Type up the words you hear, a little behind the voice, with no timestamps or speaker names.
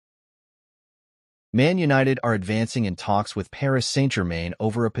Man United are advancing in talks with Paris Saint-Germain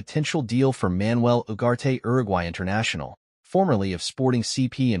over a potential deal for Manuel Ugarte. Uruguay international, formerly of Sporting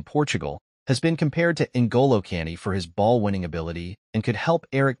CP in Portugal, has been compared to N'Golo Kante for his ball-winning ability and could help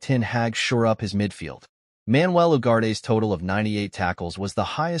Erik ten Hag shore up his midfield. Manuel Ugarte's total of 98 tackles was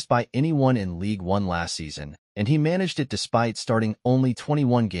the highest by anyone in League One last season, and he managed it despite starting only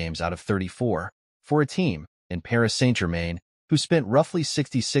 21 games out of 34, for a team, in Paris Saint-Germain, who spent roughly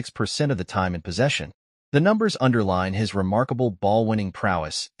 66% of the time in possession. The numbers underline his remarkable ball-winning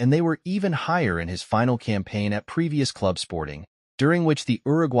prowess, and they were even higher in his final campaign at previous club Sporting, during which the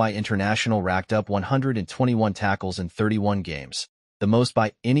Uruguay international racked up 121 tackles in 31 games, the most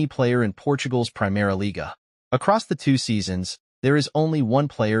by any player in Portugal's Primeira Liga. Across the 2 seasons, there is only one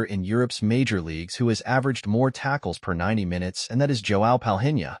player in Europe's major leagues who has averaged more tackles per 90 minutes, and that is João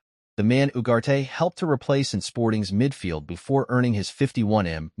Palhinha. The man Ugarte helped to replace in Sporting's midfield before earning his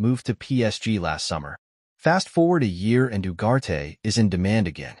 51M move to PSG last summer. Fast forward a year and Ugarte is in demand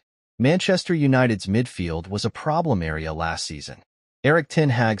again. Manchester United's midfield was a problem area last season. Erik ten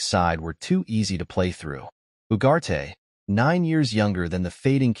Hag's side were too easy to play through. Ugarte, 9 years younger than the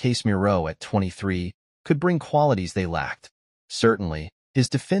fading Casemiro at 23, could bring qualities they lacked. Certainly, his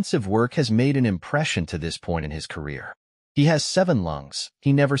defensive work has made an impression to this point in his career. He has 7 lungs.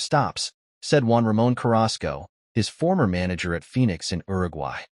 He never stops, said Juan Ramon Carrasco, his former manager at Phoenix in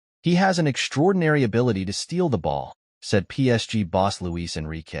Uruguay. He has an extraordinary ability to steal the ball, said PSG boss Luis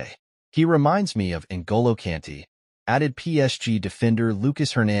Enrique. He reminds me of N'Golo Kante, added PSG defender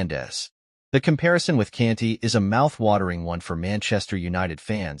Lucas Hernandez. The comparison with Kante is a mouth-watering one for Manchester United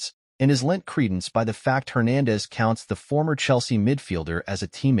fans, and is lent credence by the fact Hernandez counts the former Chelsea midfielder as a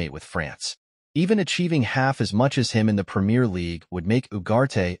teammate with France. Even achieving half as much as him in the Premier League would make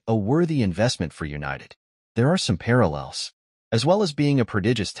Ugarte a worthy investment for United. There are some parallels. As well as being a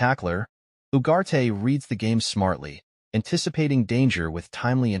prodigious tackler, Ugarte reads the game smartly, anticipating danger with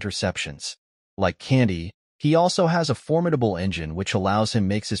timely interceptions. Like Kante, he also has a formidable engine which allows him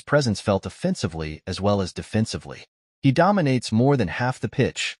makes his presence felt offensively as well as defensively. He dominates more than half the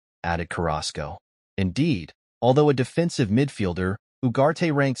pitch, added Carrasco. Indeed, although a defensive midfielder,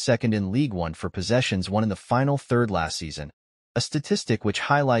 Ugarte ranked second in League One for possessions won in the final third last season, a statistic which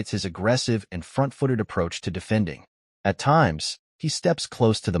highlights his aggressive and front-footed approach to defending. At times, he steps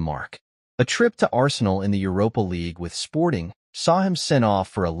close to the mark. A trip to Arsenal in the Europa League with Sporting saw him sent off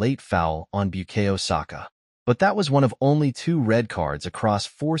for a late foul on Bukayo Saka. But that was one of only 2 red cards across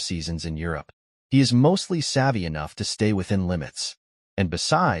 4 seasons in Europe. He is mostly savvy enough to stay within limits. And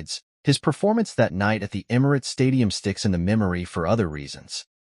besides, his performance that night at the Emirates Stadium sticks in the memory for other reasons.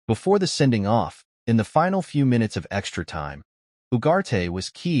 Before the sending off, in the final few minutes of extra time, Ugarte was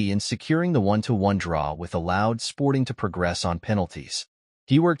key in securing the 1-1 draw with allowed Sporting to progress on penalties.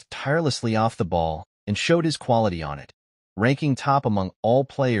 He worked tirelessly off the ball and showed his quality on it, ranking top among all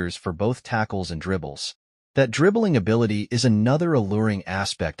players for both tackles and dribbles. That dribbling ability is another alluring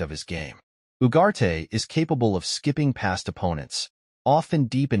aspect of his game. Ugarte is capable of skipping past opponents, often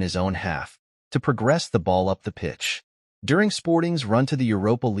deep in his own half, to progress the ball up the pitch. During Sporting's run to the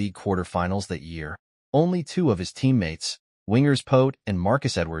Europa League quarterfinals that year, only 2 of his teammates, wingers Pote and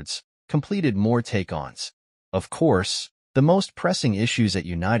Marcus Edwards, completed more take-ons. Of course, the most pressing issues at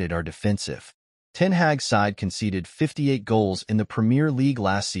United are defensive. Ten Hag's side conceded 58 goals in the Premier League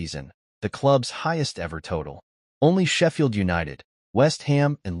last season, the club's highest ever total. Only Sheffield United, West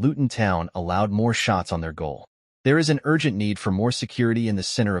Ham, and Luton Town allowed more shots on their goal. There is an urgent need for more security in the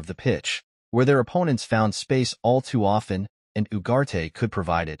center of the pitch, where their opponents found space all too often, and Ugarte could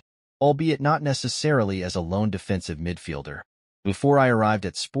provide it, albeit not necessarily as a lone defensive midfielder. Before I arrived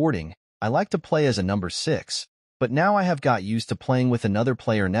at Sporting, I liked to play as a number 6, but now I have got used to playing with another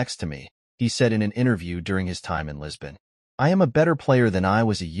player next to me, he said in an interview during his time in Lisbon. I am a better player than I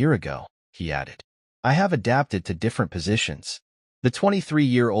was a year ago, he added. I have adapted to different positions. The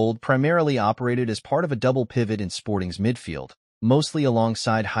 23-year-old primarily operated as part of a double pivot in Sporting's midfield, mostly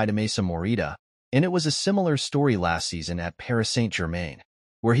alongside Hidemesa Morita, and it was a similar story last season at Paris Saint-Germain,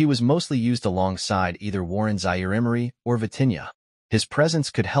 where he was mostly used alongside either Warren Zaire-Emery or Vitinha. His presence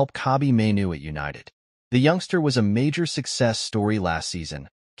could help Kobbie Mainoo at United. The youngster was a major success story last season,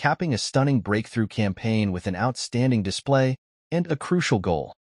 capping a stunning breakthrough campaign with an outstanding display and a crucial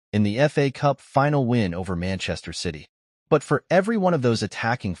goal in the FA Cup final win over Manchester City. But for every one of those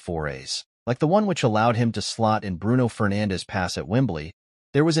attacking forays, like the one which allowed him to slot in Bruno Fernandes' pass at Wembley,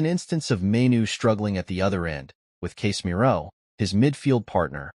 there was an instance of Mainoo struggling at the other end, with Casemiro, his midfield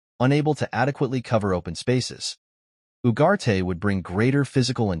partner, unable to adequately cover open spaces. Ugarte would bring greater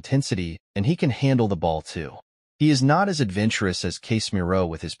physical intensity, and he can handle the ball too. He is not as adventurous as Casemiro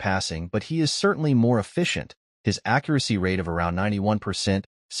with his passing, but he is certainly more efficient, his accuracy rate of around 91%,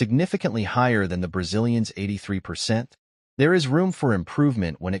 significantly higher than the Brazilian's 83%. There is room for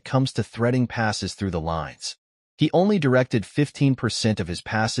improvement when it comes to threading passes through the lines. He only directed 15% of his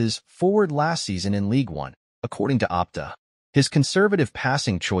passes forward last season in League One, according to Opta. His conservative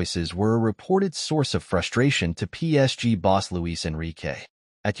passing choices were a reported source of frustration to PSG boss Luis Enrique.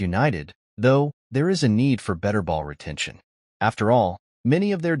 At United, though, there is a need for better ball retention. After all,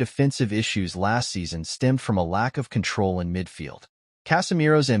 many of their defensive issues last season stemmed from a lack of control in midfield.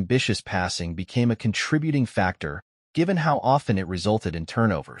 Casemiro's ambitious passing became a contributing factor, given how often it resulted in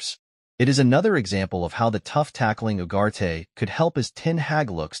turnovers. It is another example of how the tough-tackling Ugarte could help as Ten Hag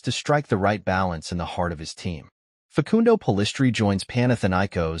looks to strike the right balance in the heart of his team. Facundo Pellistri joins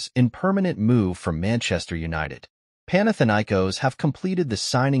Panathinaikos in permanent move from Manchester United. Panathinaikos have completed the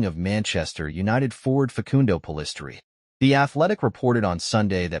signing of Manchester United forward Facundo Pellistri. The Athletic reported on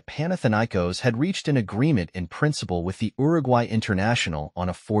Sunday that Panathinaikos had reached an agreement in principle with the Uruguay international on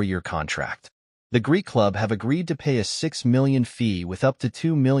a 4-year contract. The Greek club have agreed to pay a $6 million fee with up to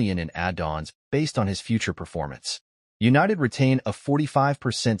 $2 million in add-ons based on his future performance. United retain a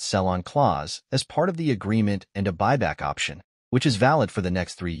 45% sell-on clause as part of the agreement and a buyback option, which is valid for the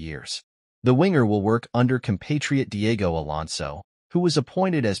next 3 years. The winger will work under compatriot Diego Alonso, who was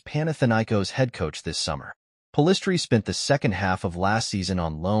appointed as Panathinaikos head coach this summer. Pellistri spent the second half of last season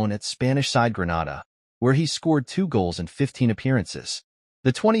on loan at Spanish side Granada, where he scored 2 goals in 15 appearances.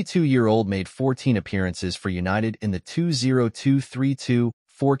 The 22-year-old made 14 appearances for United in the 2023-24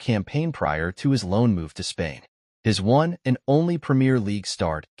 campaign prior to his loan move to Spain. His one and only Premier League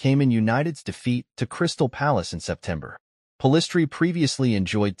start came in United's defeat to Crystal Palace in September. Pellistri previously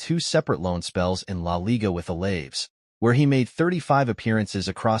enjoyed 2 separate loan spells in La Liga with Alaves, where he made 35 appearances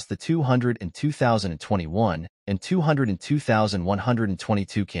across the 200 in 2021 and 200 in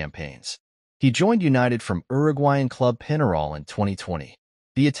 2122 campaigns. He joined United from Uruguayan club Peñarol in 2020.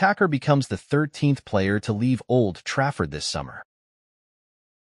 The attacker becomes the 13th player to leave Old Trafford this summer.